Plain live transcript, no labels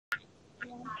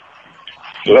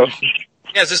Hello?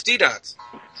 Yeah, is this D-Dots?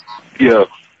 Yeah.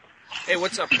 Hey,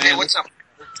 what's up, man? What's up?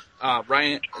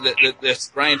 Ryan,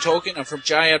 this Ryan Tolkien. I'm from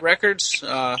Jayad Records.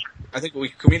 I think we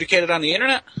communicated on the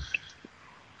internet.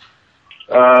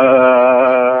 Say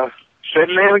the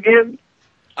name again?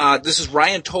 This is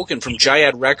Ryan Tolkien from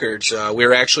Jayad Records.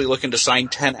 We're actually looking to sign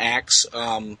 10 acts.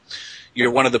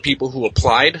 You're one of the people who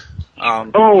applied.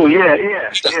 Oh, yeah.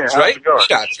 That's right?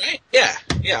 That's right?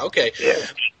 Yeah, okay. Yeah.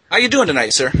 How you doing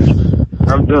tonight, sir?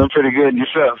 I'm doing pretty good.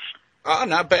 Yourself?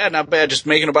 Not bad. Just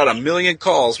making about 1 million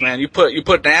calls, man. You put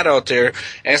an ad out there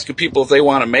asking people if they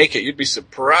want to make it. You'd be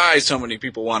surprised how many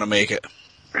people want to make it.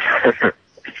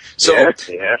 So,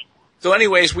 yeah. So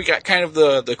anyways, we got kind of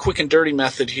the quick and dirty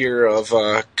method here of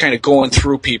kind of going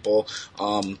through people.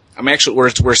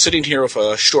 We're sitting here with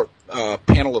a short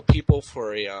panel of people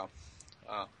for a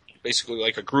basically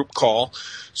like a group call.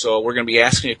 So we're going to be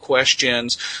asking you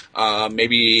questions,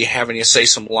 maybe having you say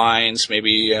some lines,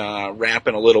 maybe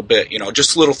rapping a little bit,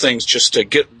 just little things just to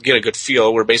get a good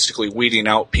feel. We're basically weeding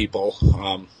out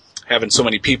people. Having so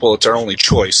many people, it's our only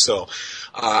choice. So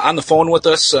on the phone with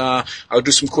us, I'll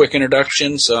do some quick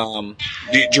introductions. Do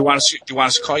you want us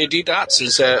to call you D-Dots?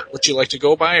 Is that what you like to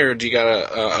go by, or do you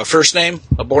got a first name,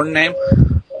 a born name?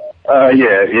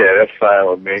 Yeah, that's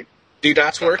fine with me.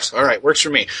 D-Dots works? All right, works for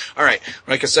me. All right,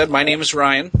 like I said, my name is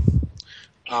Ryan.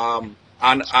 On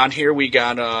here we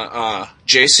got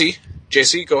JC.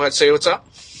 JC, go ahead, say what's up.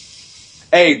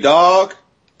 Hey, dog.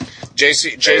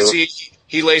 JC,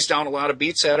 he lays down a lot of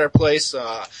beats at our place.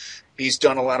 He's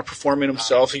done a lot of performing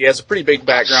himself. He has a pretty big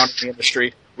background in the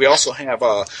industry. We also have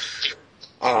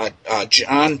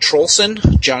John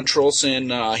Trolson. John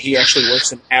Trolson, he actually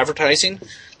works in advertising.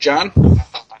 John,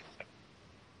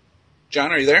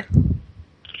 are you there?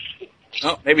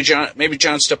 Oh, maybe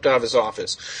John stepped out of his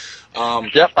office.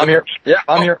 Yep, I'm here. Yeah,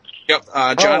 I'm here. Yep,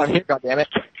 John. I'm here, goddammit.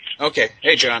 Okay,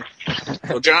 hey, John.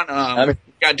 So, John,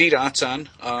 got D-Dots on.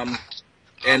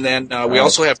 And then we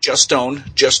also have Just Stoned.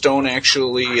 Just Stoned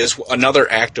actually is another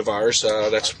act of ours.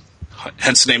 That's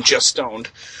hence the name Just Stoned.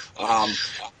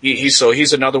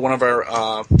 He's another one of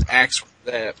our acts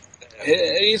that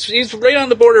he's right on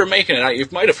the border of making it. You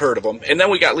might have heard of him. And then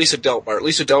we got Lisa Delbar.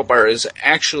 Lisa Delbar is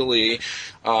actually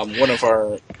one of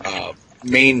our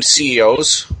main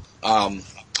CEOs.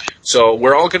 So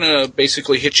we're all going to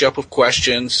basically hit you up with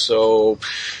questions. So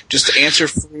just answer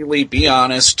freely, be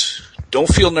honest. Don't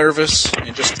feel nervous,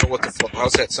 and just go with the flow.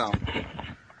 How's that sound?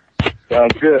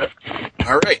 Sounds good.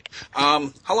 All right.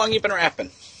 How long you been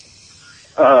rapping?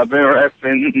 I've been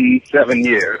rapping 7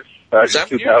 years.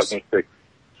 7 years? 2006.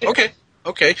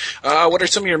 Okay. What are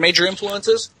some of your major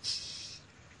influences?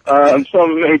 Some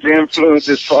major influences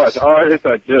as far as artists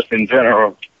or just in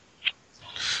general?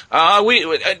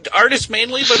 Artists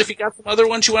mainly, but if you got some other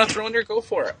ones you want to throw in there, go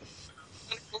for it.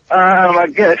 I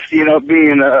guess,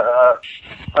 being a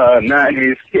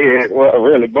 90s kid, well,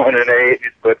 really born in the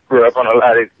 80s, but grew up on a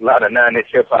lot of 90s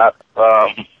hip-hop.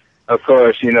 Of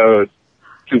course,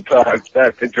 Tupac,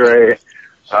 Dr. Dre.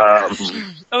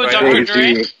 Dr.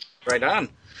 Dre? Right on.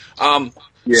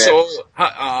 Yeah.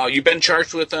 So, you been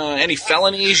charged with any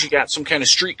felonies? You got some kind of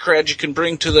street cred you can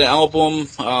bring to the album?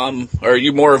 Or are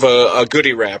you more of a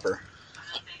goodie rapper?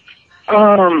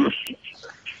 I'm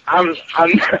gonna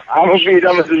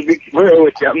just be real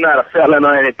with you. I'm not a felon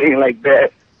or anything like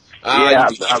that.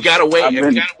 You've got away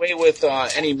with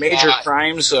any major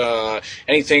crimes,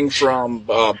 anything from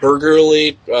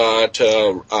burglary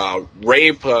to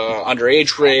rape,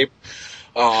 underage rape,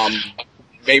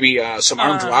 maybe some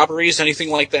armed robberies, anything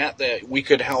like that we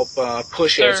could help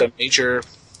push as a major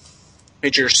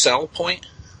sell point?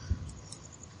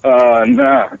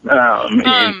 No.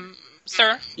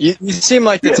 Sir? You seem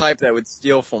like the type that would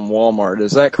steal from Walmart.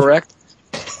 Is that correct?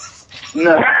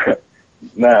 No,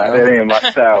 that ain't my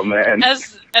style, man.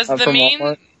 As the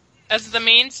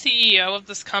main CEO of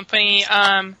this company,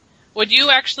 would you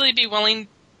actually be willing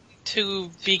to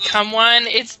become one?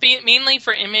 It's mainly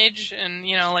for image, and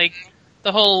like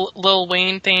the whole Lil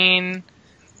Wayne thing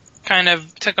kind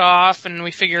of took off, and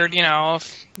we figured,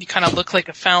 if you kind of look like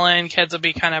a felon, kids will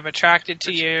be kind of attracted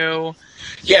to you.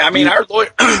 Yeah, I mean, our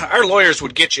lawyers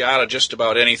would get you out of just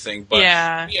about anything, but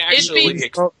yeah. we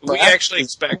actually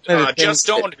expect Just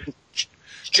Stoned.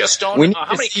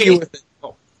 How many cases?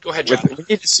 Oh, go ahead, John. We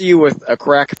need to see you with a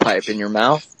crack pipe in your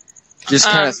mouth, just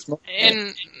kind of smoke.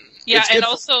 And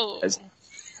also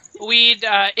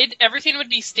everything would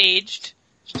be staged.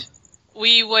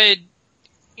 We would,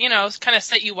 kind of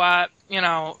set you up,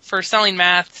 for selling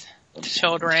meth to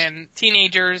children,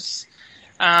 teenagers.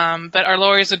 But our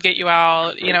lawyers would get you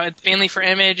out. It's mainly for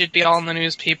image. It'd be all in the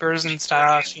newspapers and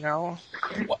stuff.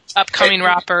 Upcoming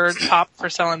rapper, top for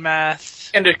selling meth.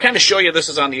 And to kind of show you this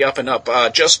is on the up and up,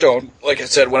 Just Stone, like I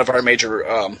said, one of our major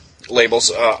labels,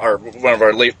 or one of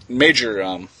our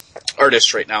major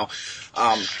artists right now.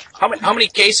 How many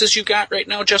cases you got right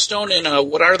now, Just Stone, and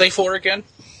what are they for again?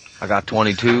 I got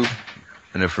 22,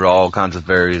 and they're for all kinds of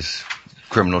various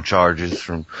criminal charges,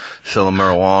 from selling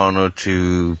marijuana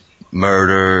to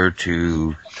murder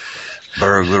to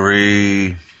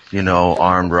burglary,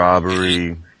 armed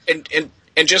robbery.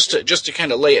 And just to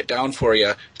kind of lay it down for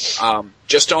you,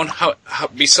 Just Stone, how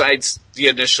besides the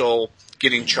initial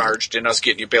getting charged and us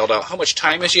getting you bailed out, how much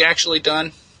time has you actually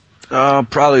done?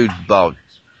 Probably about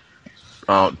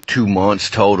 2 months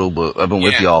total, but I've been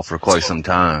with y'all for quite some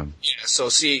time. Yeah, so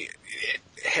see,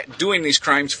 doing these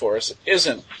crimes for us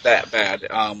isn't that bad.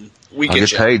 We I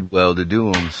get paid well to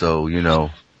do them, so,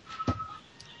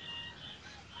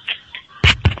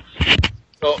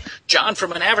 So, John,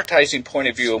 from an advertising point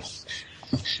of view,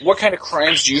 what kind of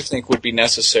crimes do you think would be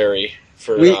necessary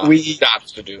for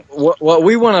cops to do? What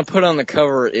we want to put on the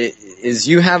cover is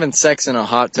you having sex in a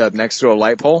hot tub next to a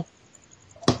light pole.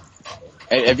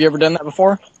 Have you ever done that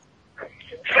before?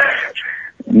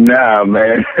 Nah,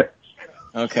 man.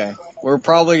 Okay.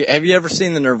 Have you ever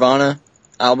seen the Nirvana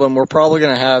album? We're probably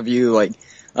going to have you, like,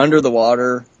 under the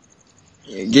water,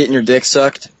 getting your dick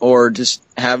sucked, or just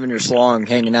having your slong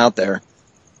hanging out there.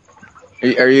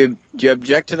 Do you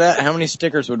object to that? How many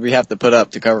stickers would we have to put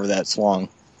up to cover that slong?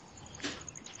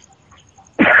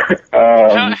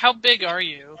 How big are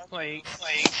you? Like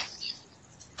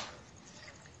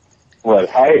what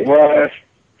height was?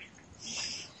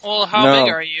 Well, how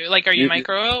big are you? Like, are you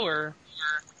micro or?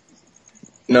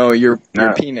 No, your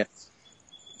penis.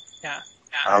 Yeah.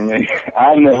 I mean,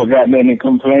 I've never gotten any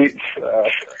complaints.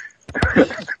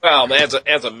 Well,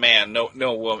 as a man,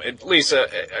 no woman. Lisa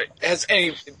has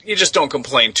any. You just don't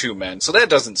complain to men, so that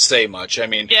doesn't say much. I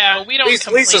mean, yeah, we don't.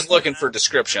 Lisa's looking for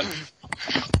description.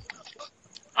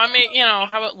 I mean,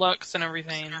 how it looks and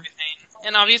everything,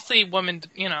 and obviously, women,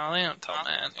 they don't tell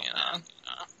men,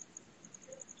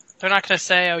 They're not gonna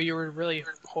say, "Oh, you were really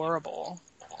horrible."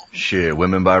 Shit,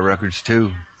 women buy records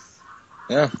too.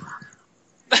 Yeah.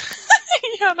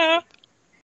 Yeah, no.